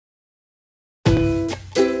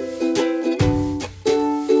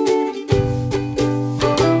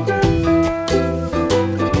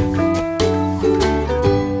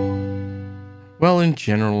in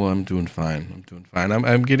general, I'm doing fine. I'm doing fine.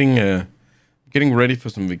 I'm getting ready for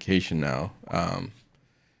some vacation now.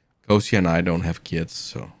 Kosi and I don't have kids,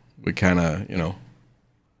 so we kind of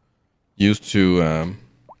used to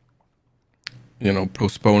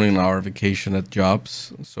postponing our vacation at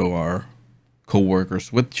jobs, so our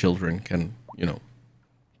co-workers with children can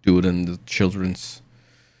do it in the children's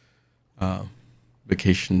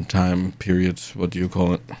vacation time periods. What do you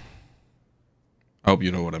call it? I hope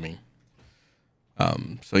you know what I mean.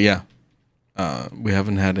 So yeah, we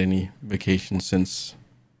haven't had any vacation since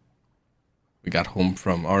we got home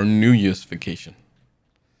from our New Year's vacation.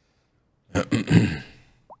 So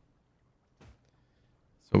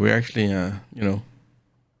we're actually,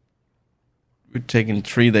 we're taking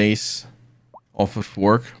 3 days off of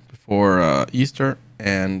work before Easter,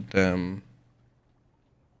 and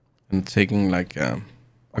taking like a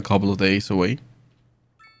couple of days away.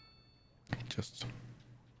 Just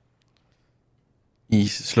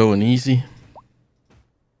easy, slow and easy.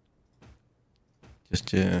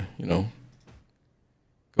 Just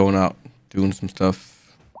going out, doing some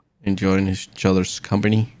stuff, enjoying each other's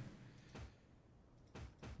company.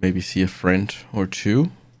 Maybe see a friend or two.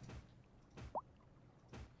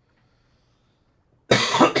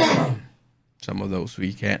 Some of those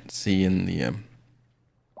we can't see in the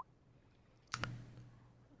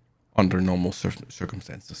under normal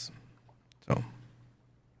circumstances. So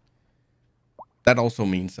that also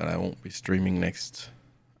means that I won't be streaming next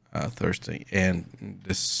Thursday and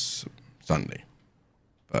this Sunday.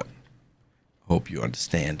 But I hope you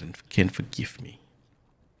understand and can forgive me.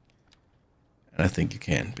 And I think you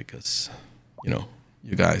can, because, you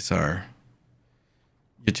guys you're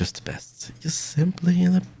just the best. You're simply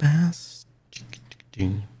the best.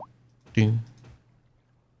 Ding, ding.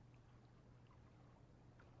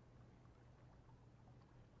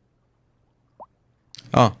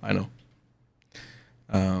 Oh, I know.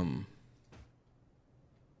 I'm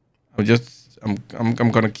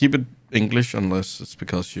gonna keep it English unless it's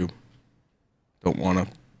because you don't wanna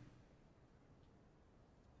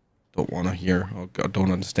hear or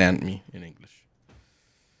don't understand me in English.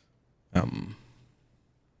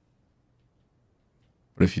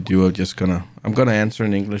 But if you do, I'm gonna answer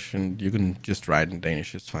in English, and you can just write in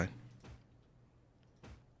Danish. It's fine.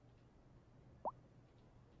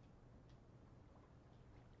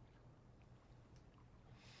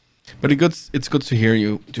 But it's good to hear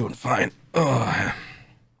you doing fine. Oh.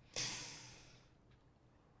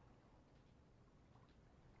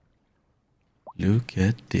 Look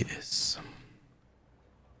at this.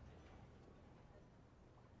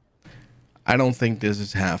 I don't think this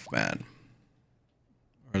is half bad.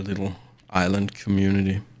 Our little island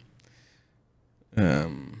community.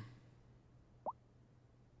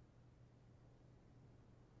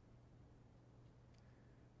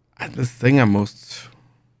 The thing I'm most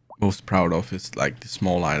proud of is like the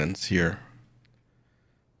small islands here.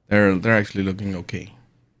 They're actually looking okay.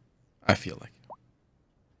 I feel like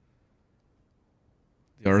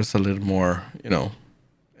there's a little more,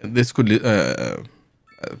 This could have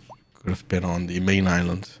been on the main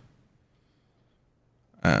island.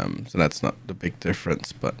 So that's not the big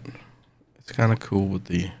difference, but it's kind of cool with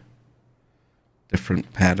the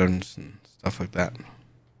different patterns and stuff like that.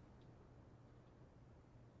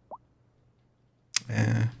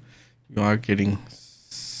 You are getting...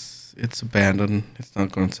 It's abandoned. It's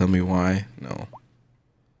not going to tell me why. No.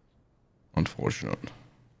 Unfortunately.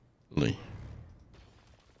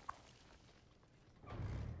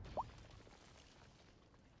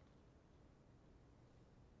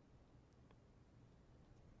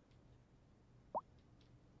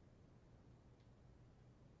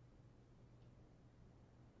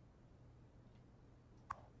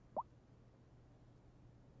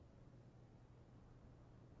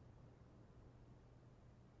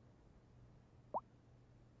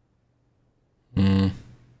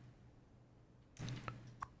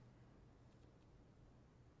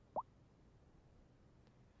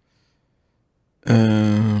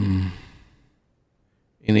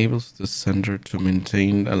 Enables the center to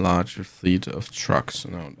maintain a larger fleet of trucks.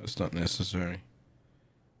 No, that's not necessary.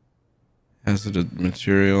 Hazardous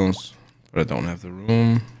materials, but I don't have the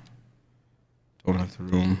room.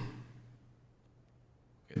 Okay,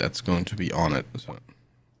 that's going to be on it. So.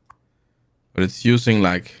 But it's using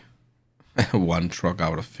like one truck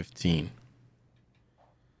out of 15.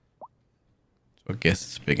 So I guess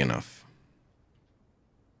it's big enough.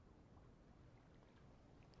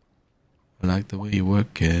 I like the way you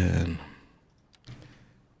work in.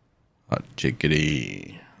 Hot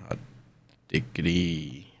chickadee. Hot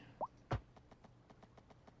dickity.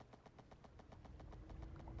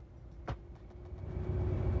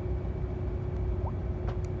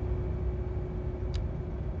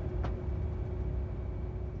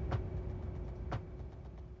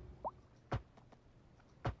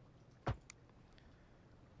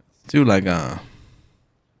 do like a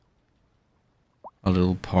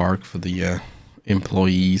little park for the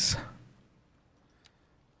employees.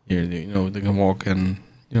 Here, you know, they can walk and,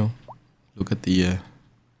 you know, look at the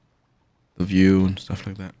view and stuff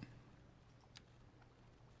like that.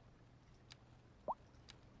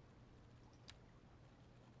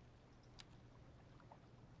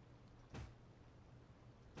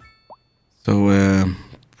 So,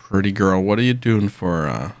 pretty girl, what are you doing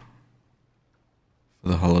for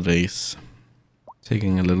the holidays?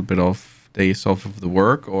 Taking a little bit off days off of the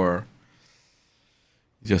work, or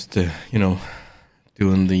just you know,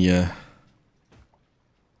 doing the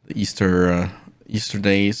Easter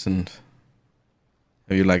days? And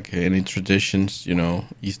have you like any traditions? You know,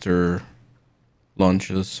 Easter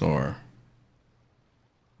lunches or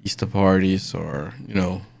Easter parties, or you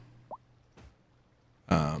know,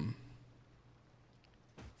 um,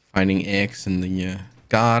 finding eggs in the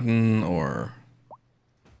garden, or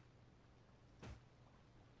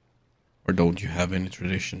don't you have any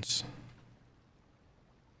traditions?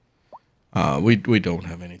 We don't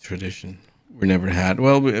have any tradition. We never had.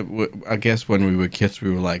 Well, I guess when we were kids, we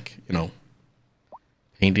were like, you know,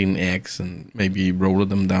 painting eggs and maybe rolling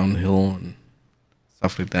them downhill and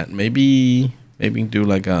stuff like that. Maybe do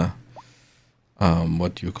like a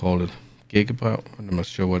what do you call it? Gigabout? I'm not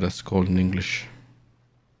sure what that's called in English.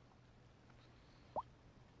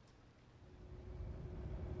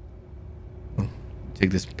 Take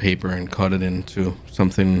this paper and cut it into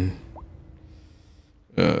something,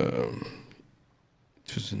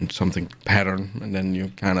 just in something pattern, and then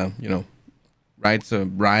you kind of, you know, writes a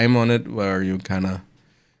rhyme on it where you kind of,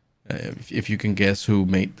 if you can guess who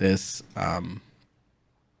made this,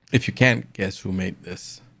 if you can't guess who made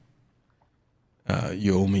this,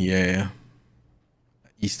 you owe me a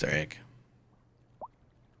Easter egg.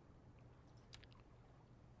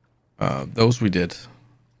 Those we did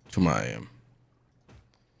to my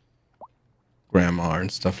grandma and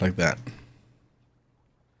stuff like that.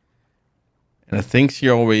 And I think she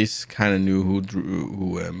always kind of knew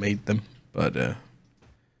who made them, but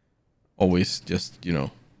always just, you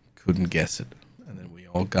know, couldn't guess it. And then we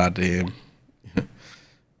all got a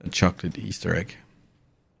chocolate Easter egg.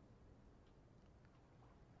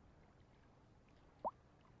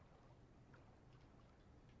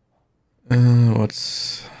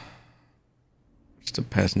 What's the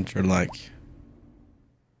passenger like?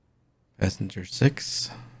 Passenger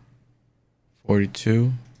 6,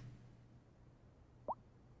 42.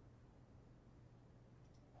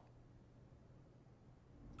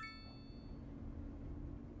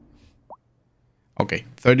 Okay,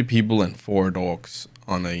 30 people and 4 dogs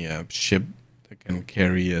on a ship that can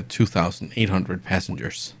carry 2,800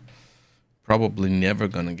 passengers. Probably never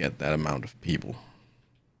gonna get that amount of people.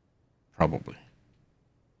 Probably.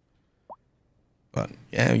 But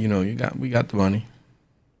yeah, you know, we got the money.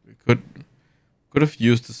 We could have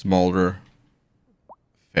used a smaller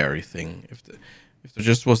ferry thing if there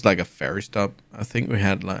just was like a ferry stop. I think we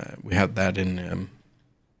had that in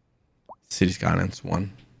City Skylines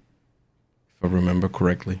 1, if I remember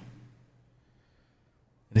correctly.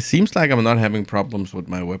 And it seems like I'm not having problems with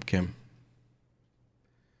my webcam.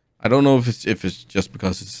 I don't know if it's just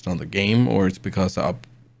because it's not the game, or it's because I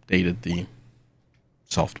updated the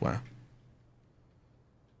software.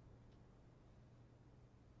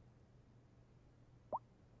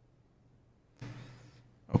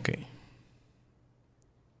 Okay.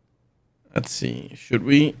 Let's see. Should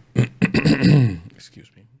we excuse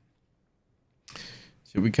me.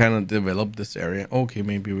 Should we kind of develop this area? Okay,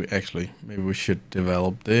 maybe we should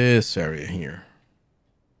develop this area here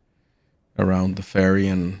around the ferry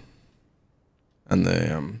and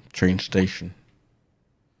the train station.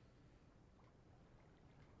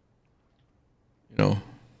 You know,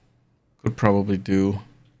 could probably do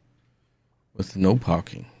with no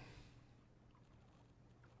parking.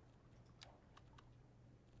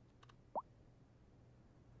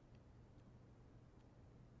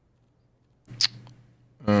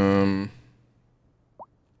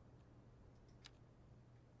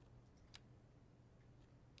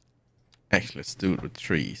 Actually, let's do it with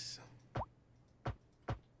trees.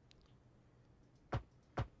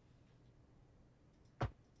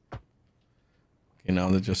 Okay, now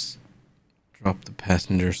they just drop the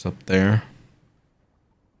passengers up there.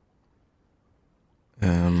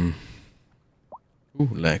 Ooh,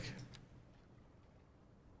 lag.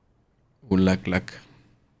 Ooh, lag.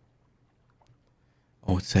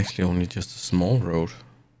 Oh, it's actually only just a small road.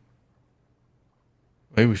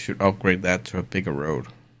 Maybe we should upgrade that to a bigger road.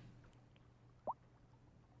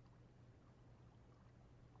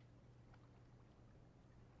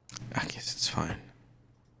 I guess it's fine.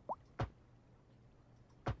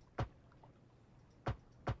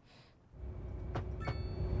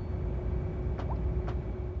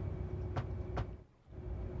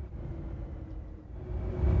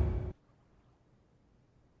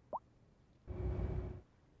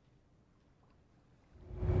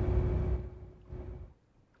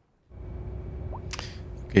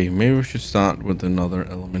 Okay, maybe we should start with another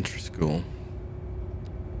elementary school.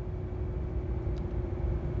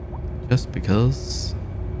 Just because.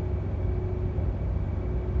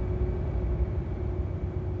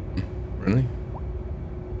 Really?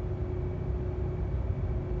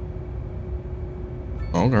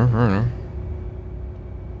 Okay.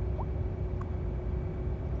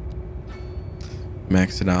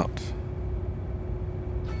 Max it out.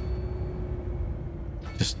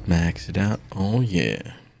 Just max it out. Oh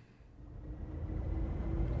yeah.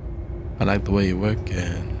 I like the way you work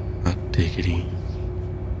and I dig it in.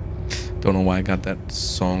 Don't know why I got that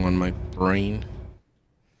song on my brain.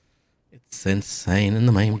 It's insane in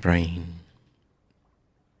the main brain.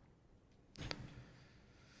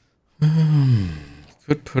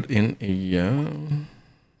 Could put in a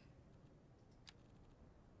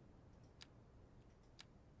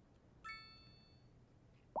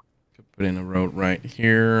could put in a road right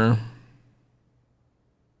here.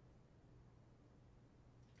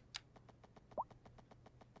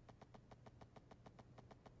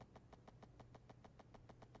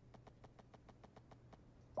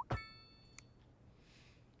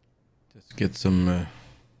 Just get some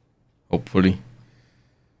hopefully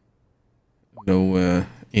no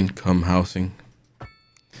income housing.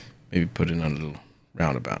 Maybe put in a little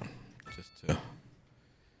roundabout just to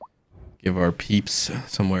give our peeps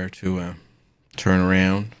somewhere to turn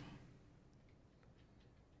around.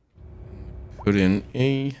 Put in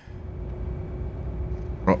a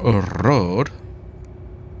road.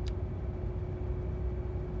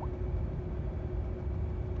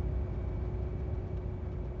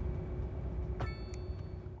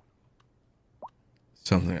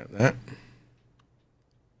 Something like that.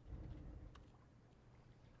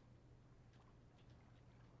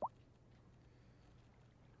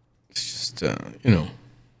 It's just, you know.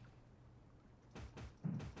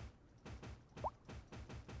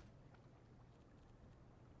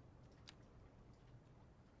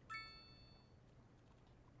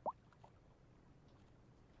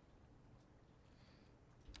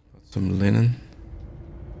 Put some linen.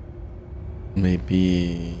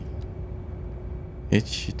 Maybe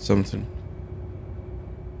sheet something.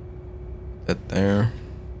 That there.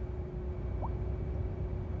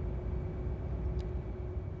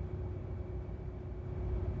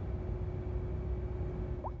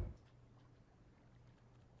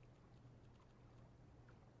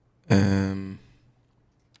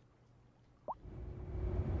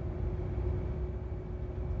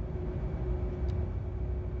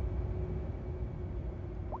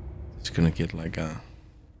 It's gonna get like a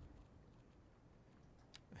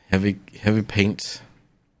heavy paint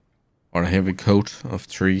or a heavy coat of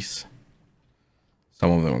trees.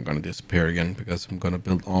 Some of them are gonna disappear again because I'm gonna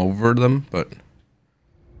build over them, but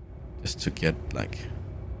just to get like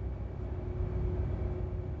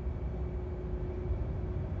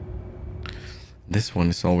this one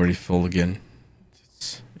is already full again.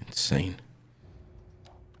 It's insane.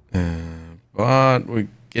 But we're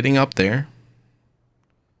getting up there.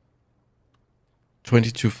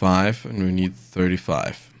 22.5 and we need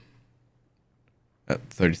 35 at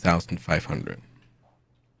 30,500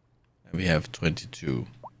 and we have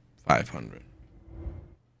 22,500.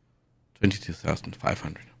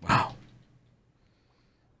 22,500. Wow,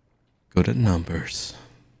 good at numbers.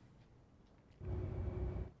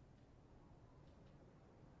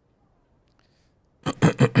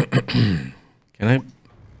 Can I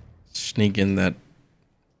sneak in that?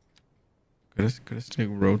 Could I sneak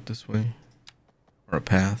a road this way? Or a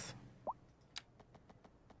path?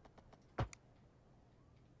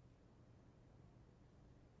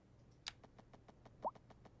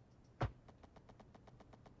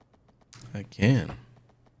 I can.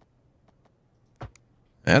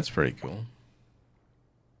 That's pretty cool.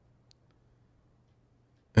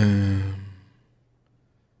 Don't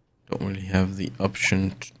really have the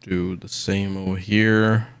option to do the same over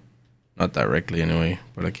here. Not directly anyway,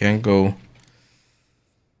 but I can go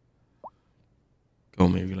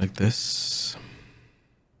maybe like this.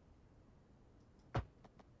 I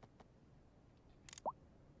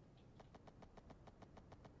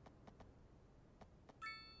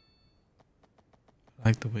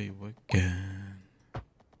like the way you work.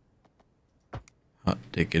 Hot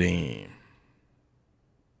diggity.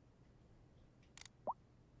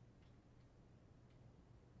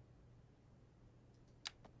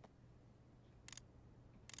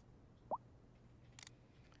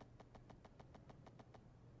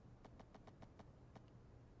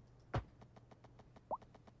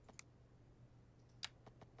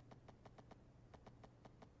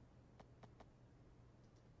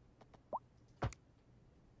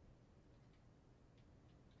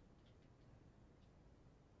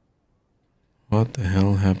 What the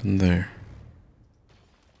hell happened there?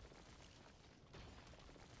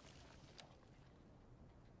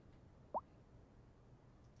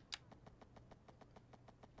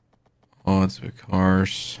 Oh, it's the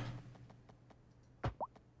cars.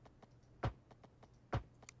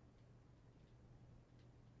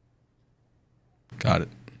 Got it.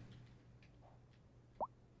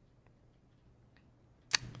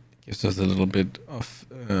 Gives us a little bit of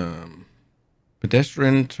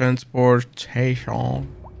pedestrian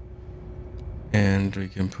transportation. And we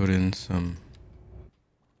can put in some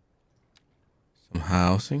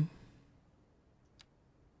housing.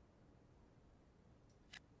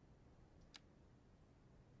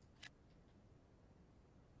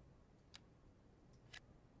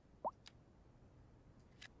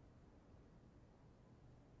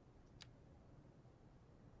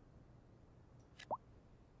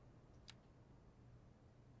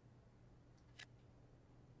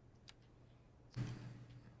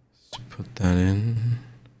 Let's put that in.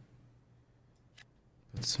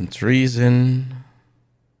 Put some trees in.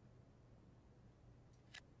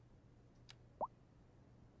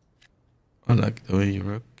 I like the way you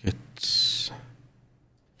work it.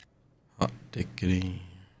 Hot diggity.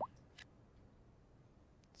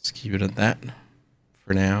 Let's keep it at that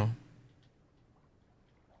for now.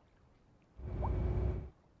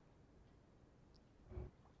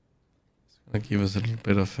 It's gonna give us a little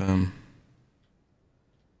bit of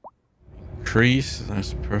increase.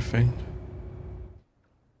 That's perfect.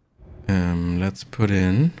 Let's put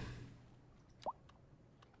in.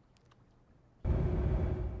 Well,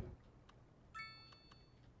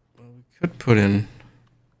 we could put in.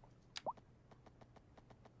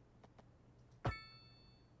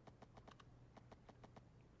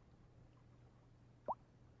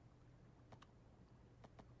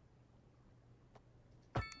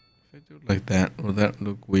 If I do it like that, will that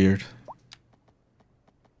look weird?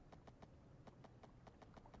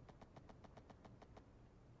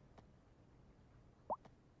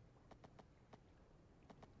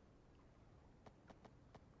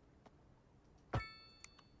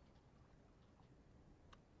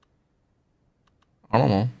 I don't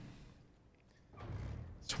know.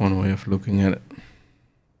 It's one way of looking at it.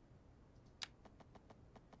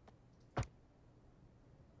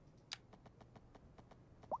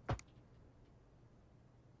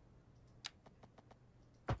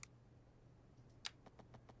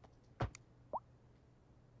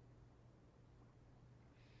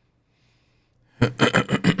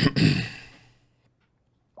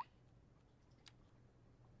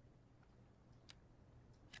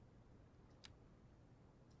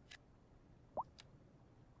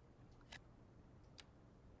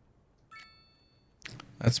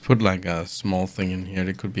 Let's put like a small thing in here.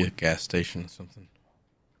 It could be a gas station or something.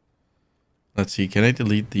 Let's see. Can I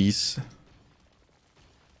delete these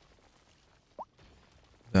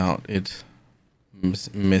without it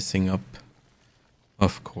messing up?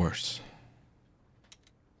 Of course.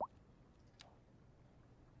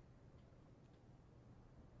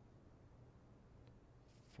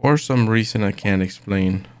 For some reason I can't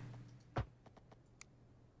explain.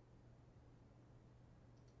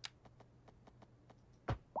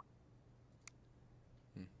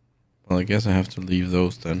 Well, I guess I have to leave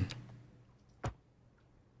those then.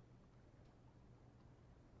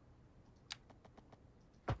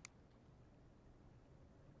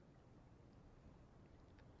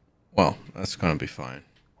 Well, that's gonna be fine.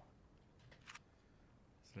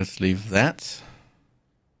 Let's leave that.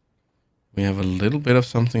 We have a little bit of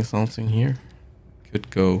something here. Could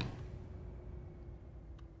go.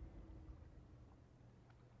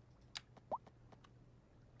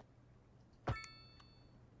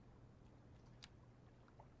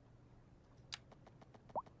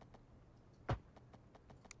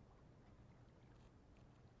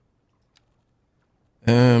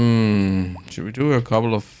 Should we do a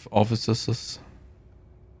couple of offices?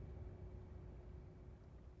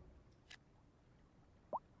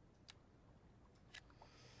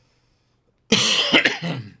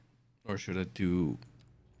 Or should I do?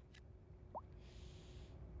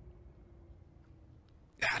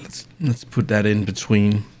 Yeah, let's put that in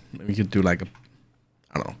between. We could do like a,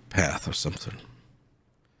 I don't know, path or something.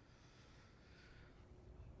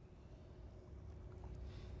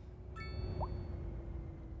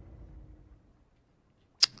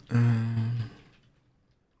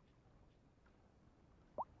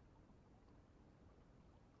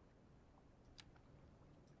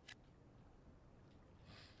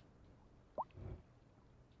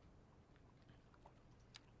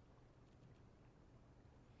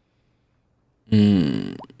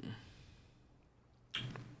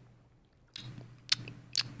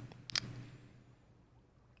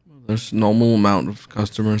 There's normal amount of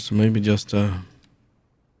customers, so maybe just a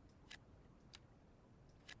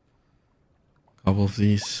couple of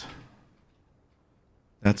these.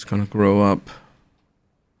 That's gonna grow up.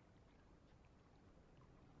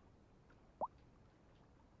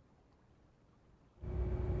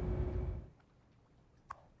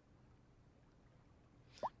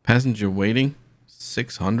 Passenger waiting,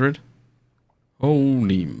 600.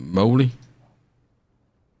 Holy moly.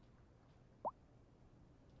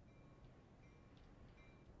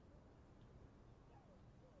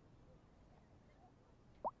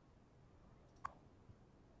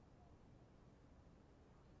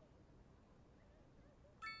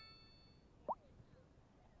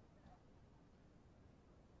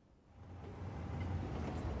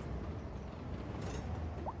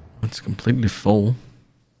 It's completely full.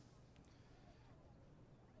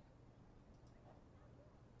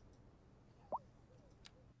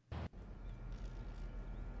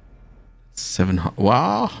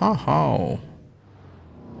 Wow.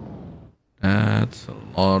 That's a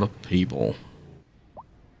lot of people.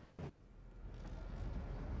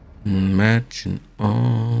 Matching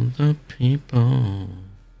all the people.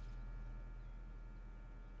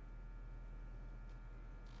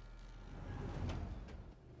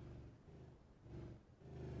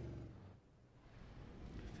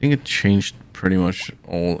 I think it changed pretty much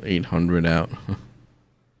all 800 out.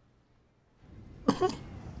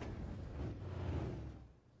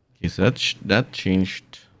 Okay, so that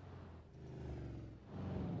changed.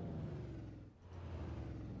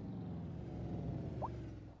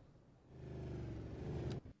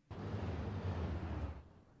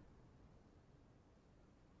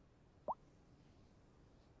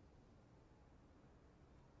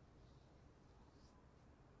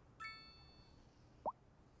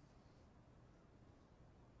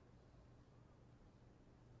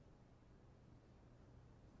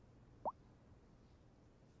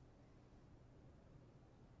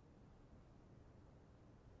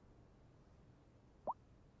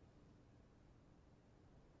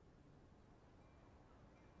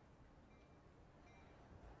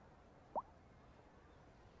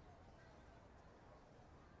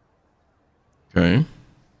 Okay.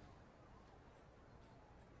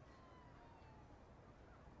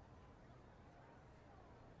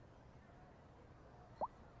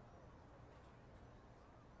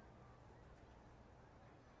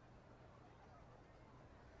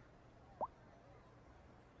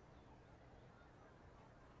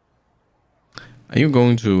 Are you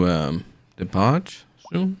going to depart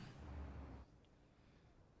soon?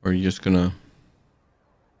 Or are you just gonna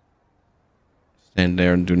stand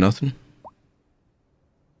there and do nothing?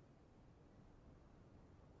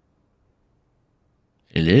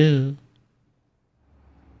 Hello?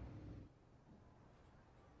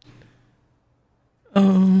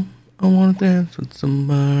 Oh, I wanna dance with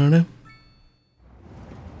somebody.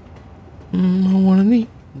 I wanna meet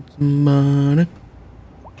with somebody.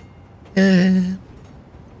 Yeah.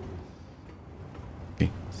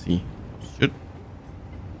 Okay, see. Should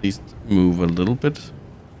at least move a little bit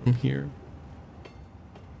from here.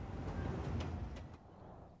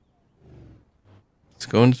 It's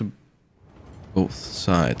going to both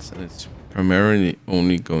sides, and it's primarily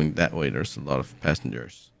only going that way. There's a lot of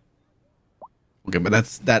passengers. Okay, but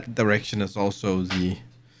that direction is also the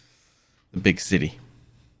big city.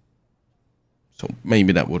 So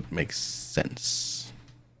maybe that would make sense.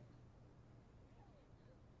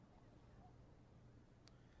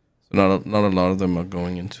 So not a lot of them are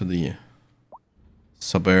going into the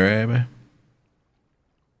suburb.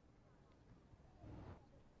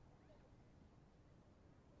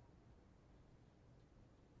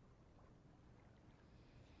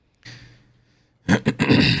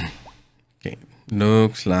 Okay,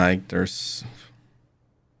 looks like there's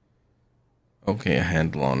a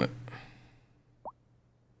handle on it.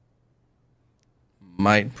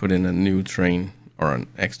 Might put in a new train or an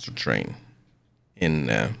extra train in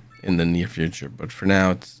the near future, but for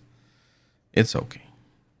now it's okay.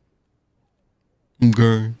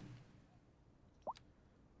 Okay.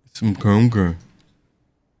 It's okay.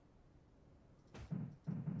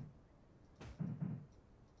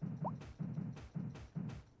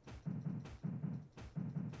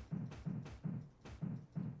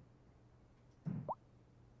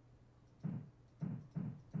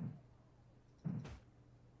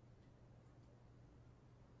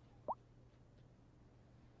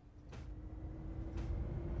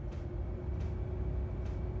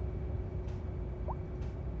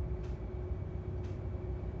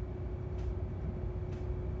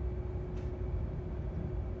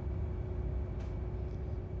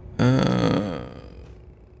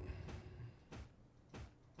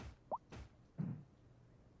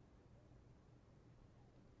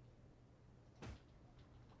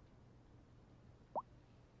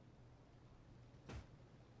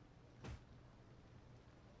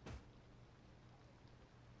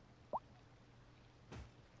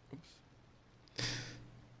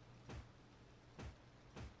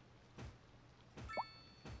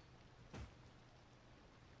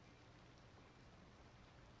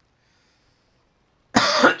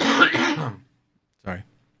 Sorry.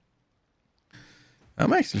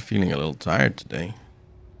 I'm actually feeling a little tired today.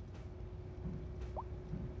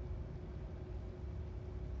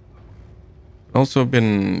 Also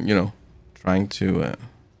been, trying to,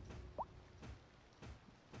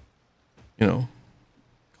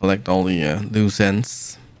 collect all the loose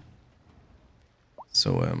ends.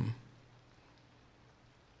 So,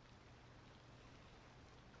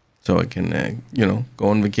 so I can, go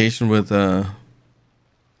on vacation with a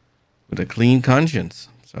clean conscience.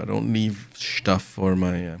 So I don't leave stuff for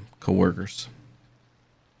my coworkers.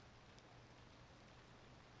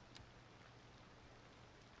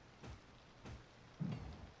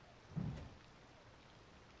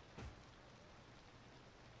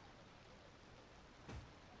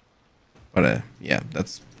 But yeah,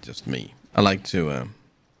 that's just me. I like to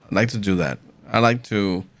do that. I like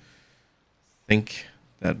to think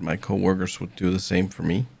that my coworkers would do the same for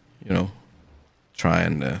me. Try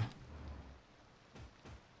and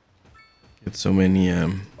get so many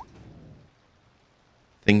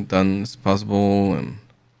things done as possible, and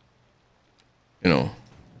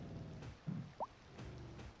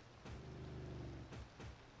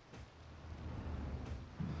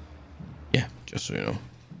yeah, just so you know,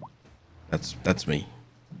 that's me.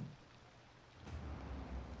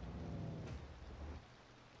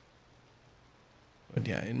 But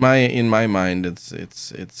yeah, in my mind, it's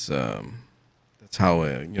that's how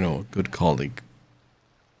a a good colleague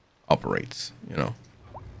operates.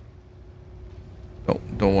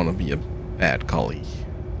 Don't want to be a bad colleague.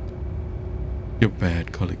 You're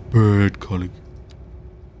bad colleague. Bad colleague.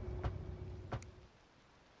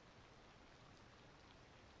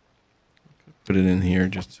 Put it in here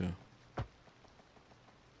just to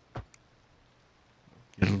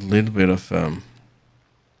get a little bit of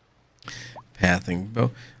pathing.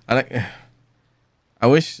 But I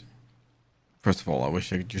wish. First of all, I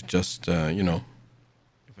wish I could just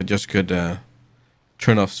if I just could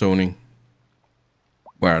turn off zoning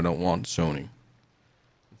where I don't want zoning,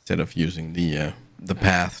 instead of using the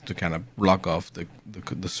path to kind of block off the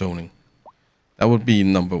zoning. That would be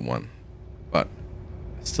number one. But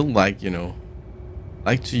I still like to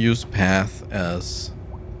use path as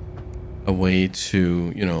a way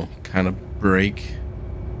to kind of break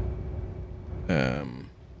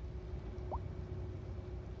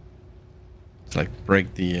it's like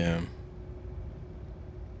break the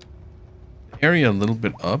area a little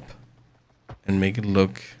bit up and make it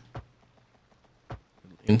look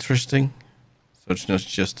interesting. So it's not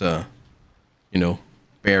just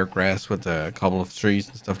bare grass with a couple of trees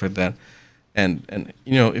and stuff like that. And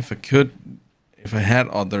if I had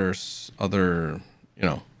other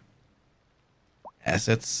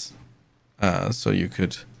assets, so you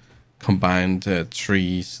could combine the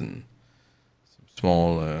trees and some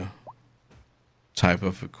small type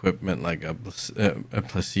of equipment, like a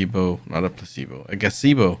placebo, not a placebo, a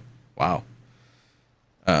gazebo. Wow.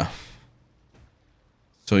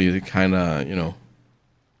 So you kind of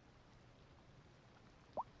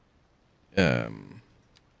so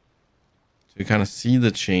you kind of see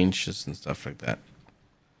the changes and stuff like that.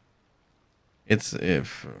 It's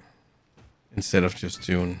if instead of just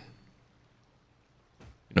doing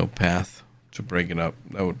path to break it up,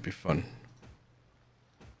 that would be fun.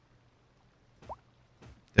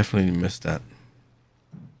 Definitely missed that.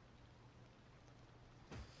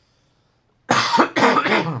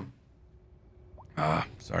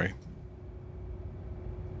 Sorry.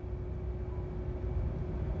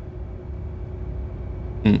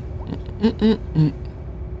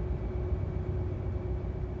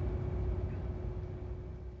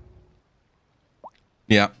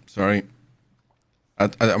 Yeah, sorry.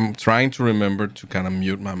 I'm trying to remember to kind of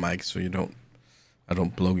mute my mic so I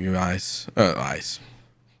don't blow your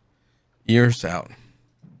ears out.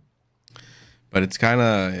 But it's kind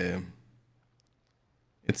of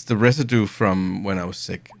it's the residue from when I was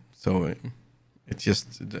sick, so it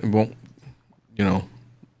won't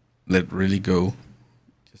let really go.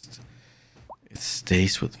 Just it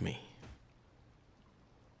stays with me.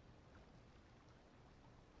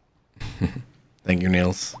 Thank you,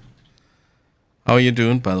 Nils. How are you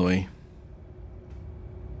doing, by the way?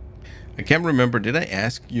 I can't remember. Did I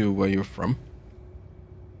ask you where you're from?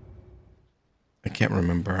 I can't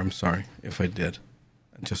remember. I'm sorry if I did.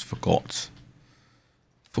 I just forgot.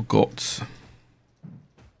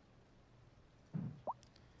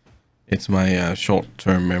 It's my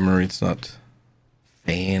short-term memory. It's not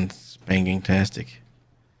fan-spanking-tastic.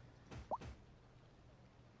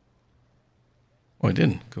 Oh, I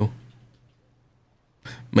didn't. Cool.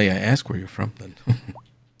 May I ask where you're from then?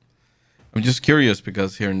 I'm just curious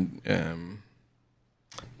because here in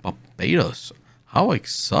Barbados, how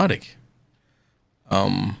exotic.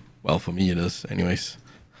 Well, for me it is, anyways.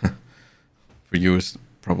 For you, it's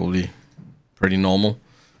probably pretty normal.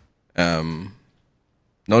 No,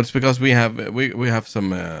 it's because we have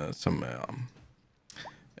some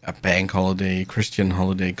a bank holiday, Christian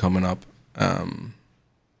holiday coming up.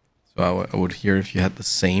 So I would hear if you had the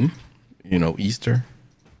same, Easter.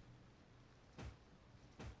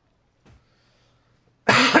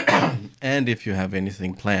 And if you have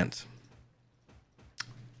anything planned.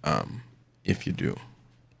 If you do.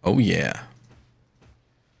 Oh yeah.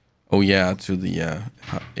 Oh yeah to the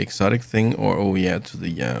exotic thing, or oh yeah to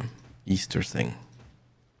the Easter thing.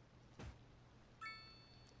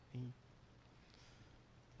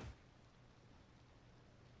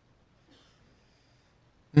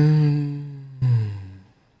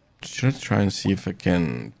 Should I try and see if I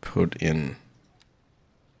can put in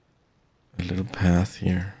a little path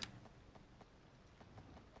here?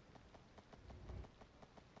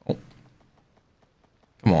 Oh.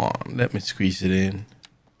 Come on, let me squeeze it in.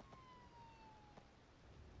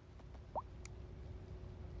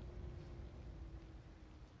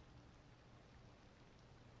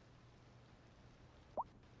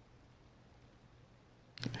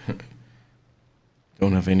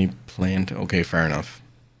 Don't have any planned. Okay, fair enough.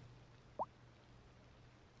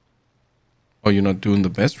 Oh, you're not doing the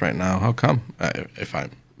best right now. How come? If I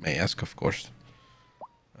may ask, of course.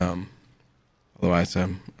 Otherwise,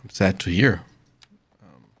 I'm sad to hear.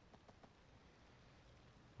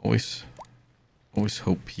 Always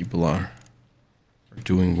hope people are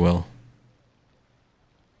doing well.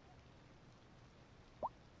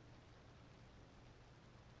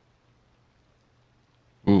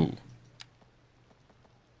 Ooh.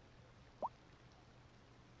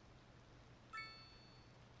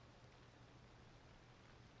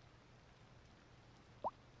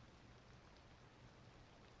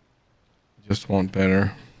 Just want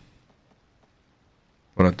better,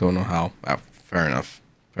 but I don't know how. Fair enough.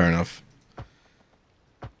 Fair enough.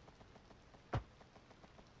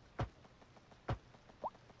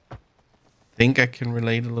 Think I can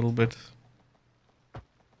relate a little bit.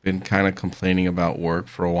 Been kind of complaining about work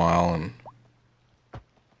for a while, and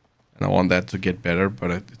I want that to get better,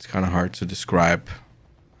 but it's kind of hard to describe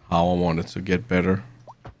how I want it to get better.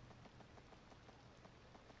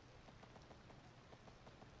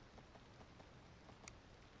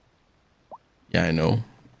 Yeah, I know.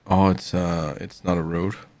 Oh, it's not a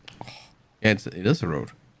road. Oh, yeah, it is a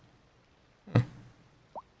road. Huh.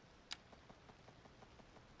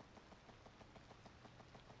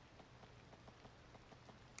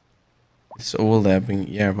 It's overlapping,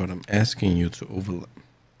 yeah, but I'm asking you to overlap.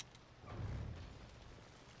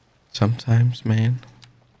 Sometimes, man.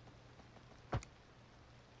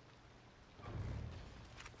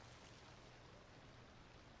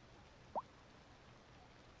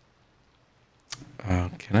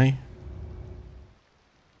 Can I?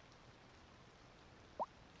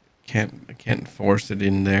 I can't force it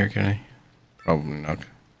in there, can I? Probably not.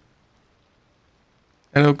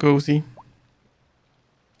 Hello, Cozy.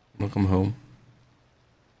 Welcome home.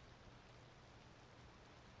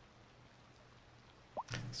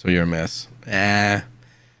 So you're a mess.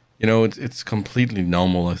 It's completely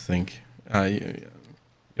normal, I think. I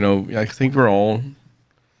think we're all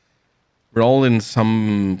in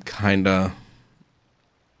some kind of.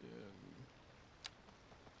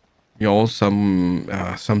 We all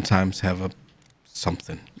sometimes have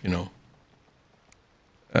something,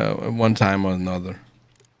 one time or another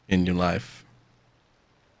in your life.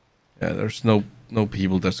 Yeah, there's no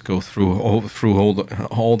people that go through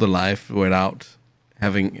all the life without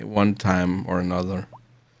having one time or another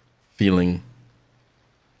feeling,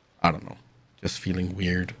 I don't know, just feeling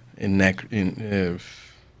weird, not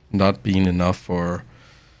being enough, or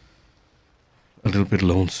a little bit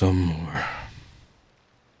lonesome, or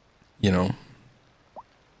and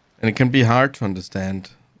it can be hard to understand.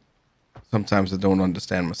 Sometimes I don't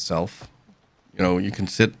understand myself. You can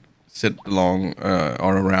sit along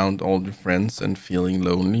or around all your friends and feeling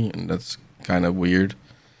lonely, and that's kind of weird.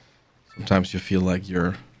 Sometimes you feel like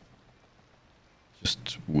you're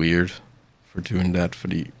just weird for doing that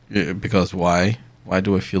because why? Why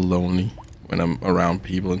do I feel lonely when I'm around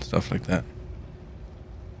people and stuff like that?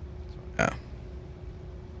 So, yeah.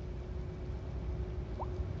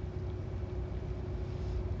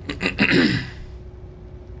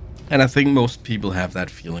 And I think most people have that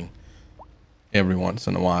feeling every once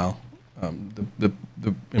in a while. The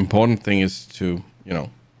important thing is to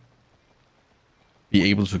be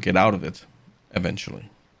able to get out of it. eventually,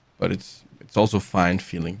 but it's also fine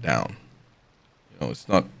feeling down. You know, it's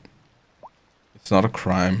not a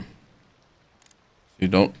crime. You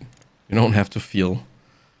don't have to feel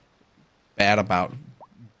bad about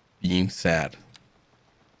being sad,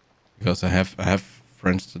 because I have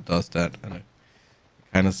friends that does that, and it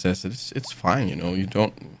kind of says it's fine. You know, you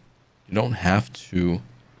don't have to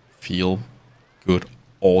feel good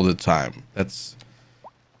all the time. That's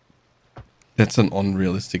an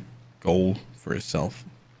unrealistic goal for yourself,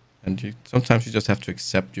 and sometimes you just have to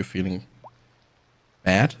accept you're feeling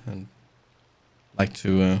bad and like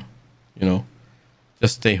to you know,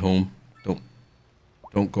 just stay home.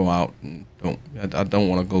 Don't go out, and I don't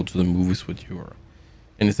want to go to the movies with you or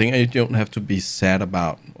anything. You don't have to be sad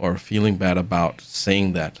about or feeling bad about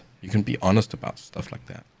saying that. You can be honest about stuff like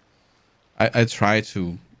that. I try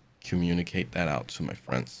to communicate that out to my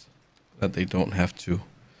friends, that they don't have to.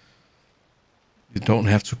 You don't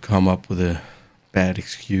have to come up with a bad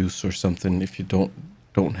excuse or something if you don't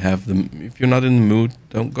have them. If you're not in the mood,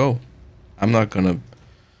 don't go. I'm not gonna,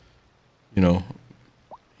 you know,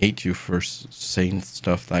 hate you for saying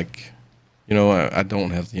stuff like, I don't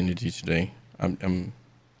have the energy today. I'm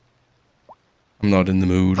not in the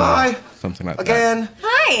mood, or something like again. that.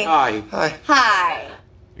 Hi. Hi. Hi. Hi.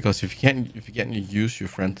 Because if you can't use your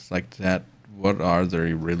friends like that, what are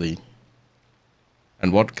they really?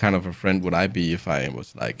 And what kind of a friend would I be if I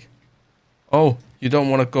was like, oh, you don't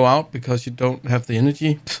want to go out because you don't have the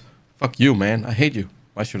energy? Pfft, fuck you, man. I hate you.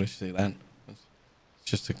 Why should I say that? It's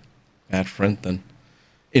just a bad friend then,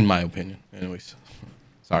 in my opinion. Anyways,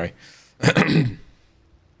 sorry.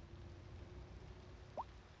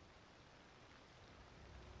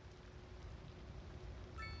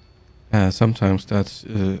 Sometimes that's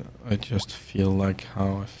I just feel like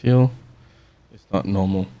how I feel. It's not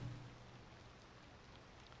normal.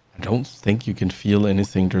 I don't think you can feel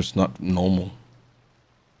anything that's not normal.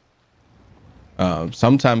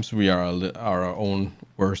 Sometimes we are our own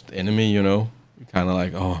worst enemy, you know. Kind of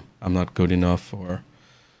like, oh, I'm not good enough, or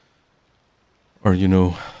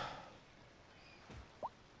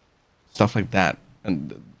stuff like that.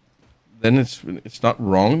 And then it's not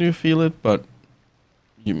wrong to feel it, but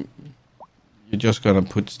you you're just gonna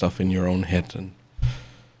put stuff in your own head, and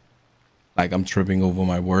like I'm tripping over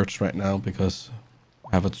my words right now because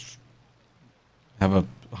I have a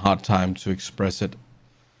hard time to express it.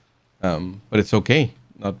 But it's okay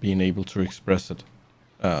not being able to express it,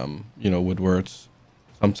 with words.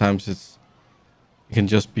 Sometimes it can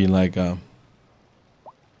just be like,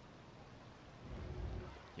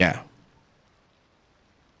 yeah,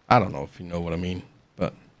 I don't know if you know what I mean,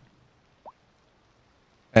 but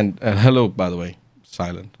and hello, by the way,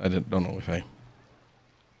 silent. I don't know if I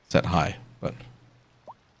said hi, but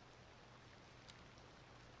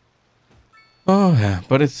oh yeah,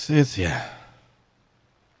 but it's yeah.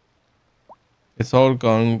 It's all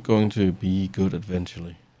going to be good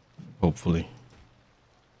eventually, hopefully.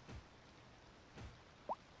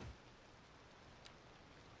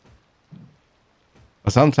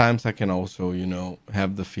 But sometimes I can also,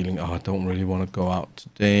 have the feeling, oh, I don't really want to go out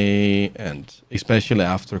today, and especially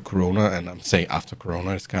after Corona. And I'm saying after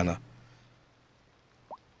Corona, it's kind of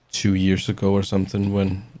 2 years ago or something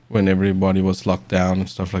when everybody was locked down and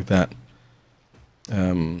stuff like that.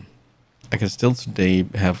 I can still today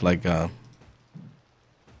have like a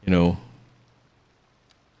you know,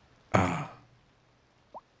 I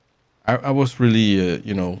was really,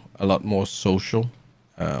 a lot more social,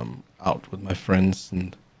 out with my friends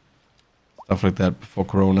and stuff like that before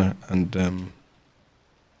Corona. And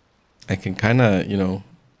I can kind of,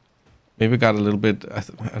 maybe got a little bit,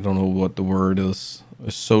 I don't know what the word is,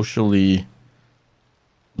 socially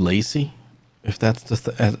lazy, if that's that's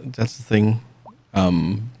the thing.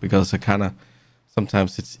 Because I kind of,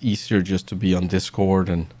 sometimes it's easier just to be on Discord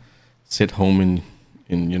and sit home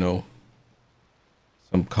in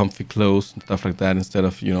some comfy clothes and stuff like that, instead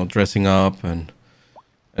of dressing up and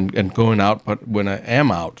going out. But when I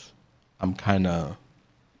am out, I'm kind of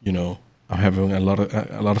I'm having a lot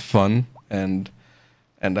of fun, and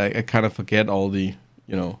I kind of forget all the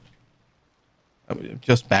I'm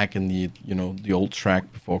just back in the old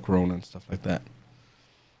track before Corona and stuff like that.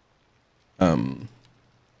 Um,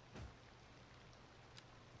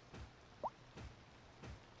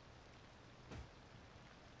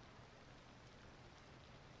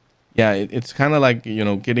 yeah, it's kind of like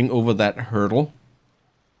getting over that hurdle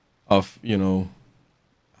of I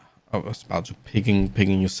was about to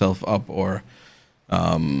picking yourself up, or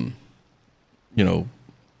um you know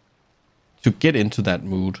to get into that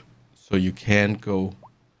mood so you can go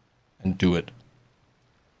and do it,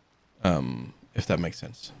 if that makes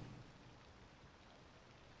sense.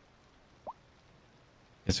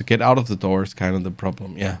 So get out of the door is kind of the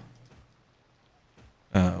problem. Yeah.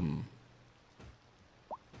 Um,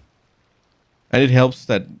 and it helps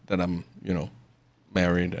that I'm, you know,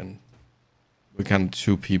 married, and we're kind of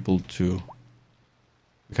two people to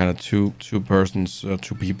kind of two persons,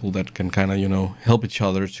 two people that can kind of, you know, help each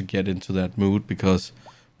other to get into that mood, because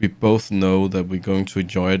we both know that we're going to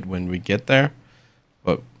enjoy it when we get there,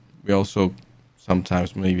 but we also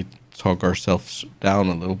sometimes maybe talk ourselves down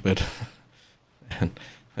a little bit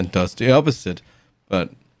and does the opposite.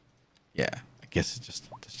 But yeah, I guess it's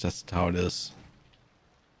just how it is,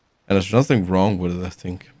 and there's nothing wrong with it, I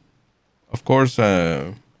think. Of course,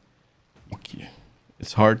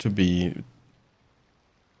 it's hard to be.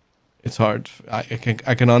 It's hard. I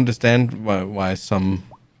can understand why some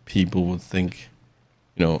people would think,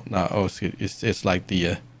 you know, now, oh, it's like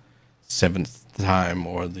the seventh time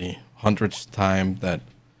or the 100th time that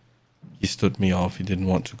he stood me off. He didn't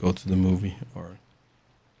want to go to the movie, or,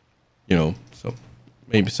 you know, so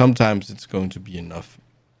maybe sometimes it's going to be enough,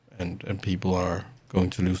 and people are going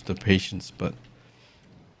to lose their patience. But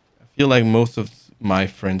I feel like most of my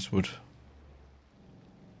friends would,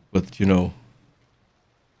 you know,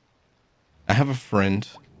 I have a friend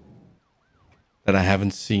that I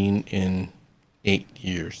haven't seen in 8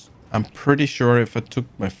 years. I'm pretty sure if I took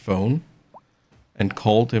my phone and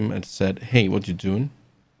called him and said, "Hey, what you doing?"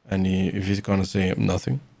 and if he's gonna say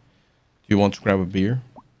nothing, "Do you want to grab a beer?"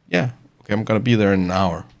 Yeah, okay, I'm gonna be there in an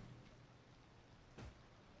hour.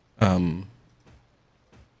 Um,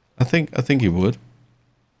 I think he would.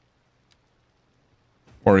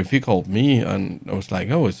 Or if he called me and I was like,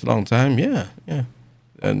 "Oh, it's a long time," yeah, yeah.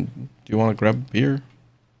 And do you want to grab a beer?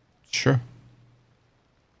 Sure.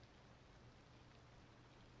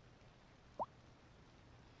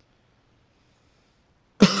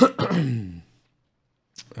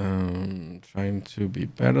 Trying to be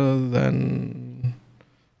better than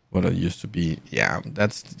what I used to be. Yeah,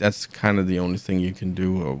 that's kind of the only thing you can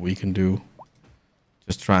do, or we can do.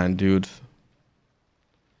 Just try and do it,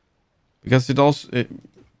 because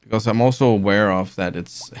because I'm also aware of that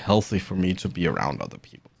it's healthy for me to be around other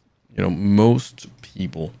people. You know, most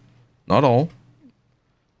people, not all,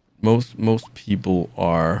 most people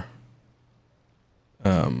are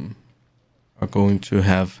going to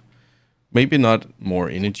have maybe not more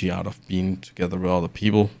energy out of being together with other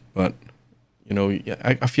people, but you know,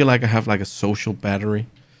 I feel like I have like a social battery,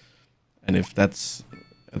 and if it's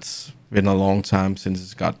been a long time since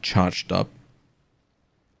it's got charged up,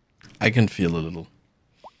 I can feel a little,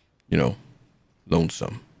 you know,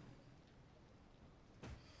 lonesome.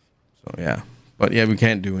 So yeah, but yeah, we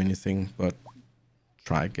can't do anything but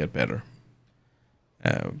try to get better.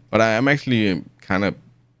 But I am actually kind of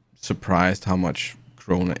surprised how much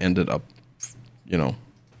Corona ended up, you know,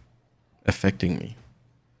 affecting me.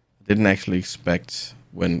 I didn't actually expect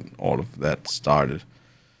when all of that started,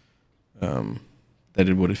 that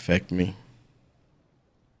it would affect me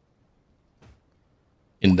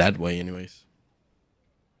in that way, anyways.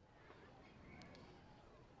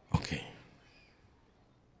 Okay,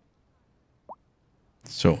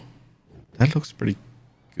 so that looks pretty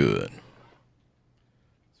good.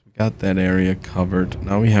 So we got that area covered.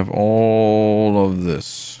 Now we have all of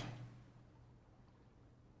this.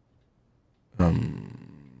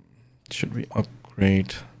 Should we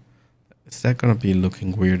upgrade? Is that gonna be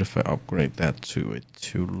looking weird if I upgrade that to a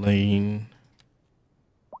 2-lane?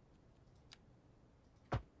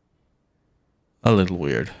 A little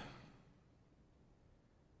weird,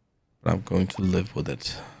 but I'm going to live with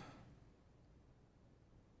it.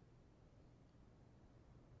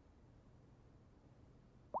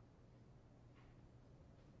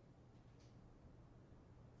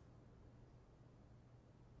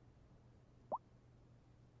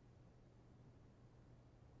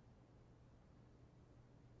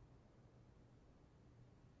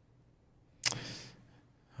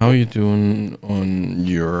 How are you doing on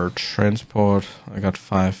your transport? I got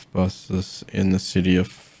 5 buses in the city of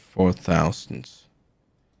 4,000.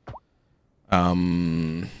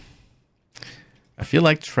 I feel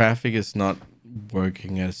like traffic is not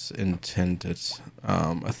working as intended.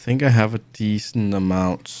 I think I have a decent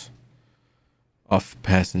amount of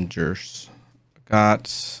passengers. I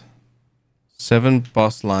got 7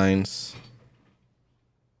 bus lines.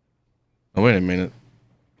 Oh, wait a minute.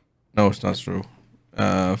 No, it's not true.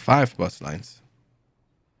 5 bus lines.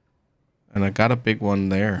 And I got a big one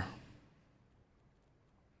there.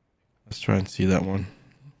 Let's try and see that one.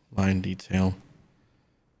 Line detail.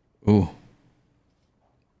 Ooh.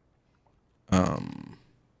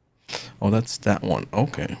 Oh, that's that one.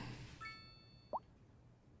 Okay.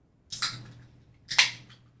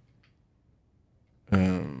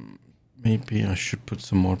 Maybe I should put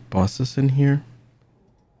some more buses in here.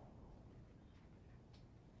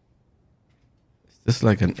 Is this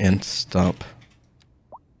like an end stop?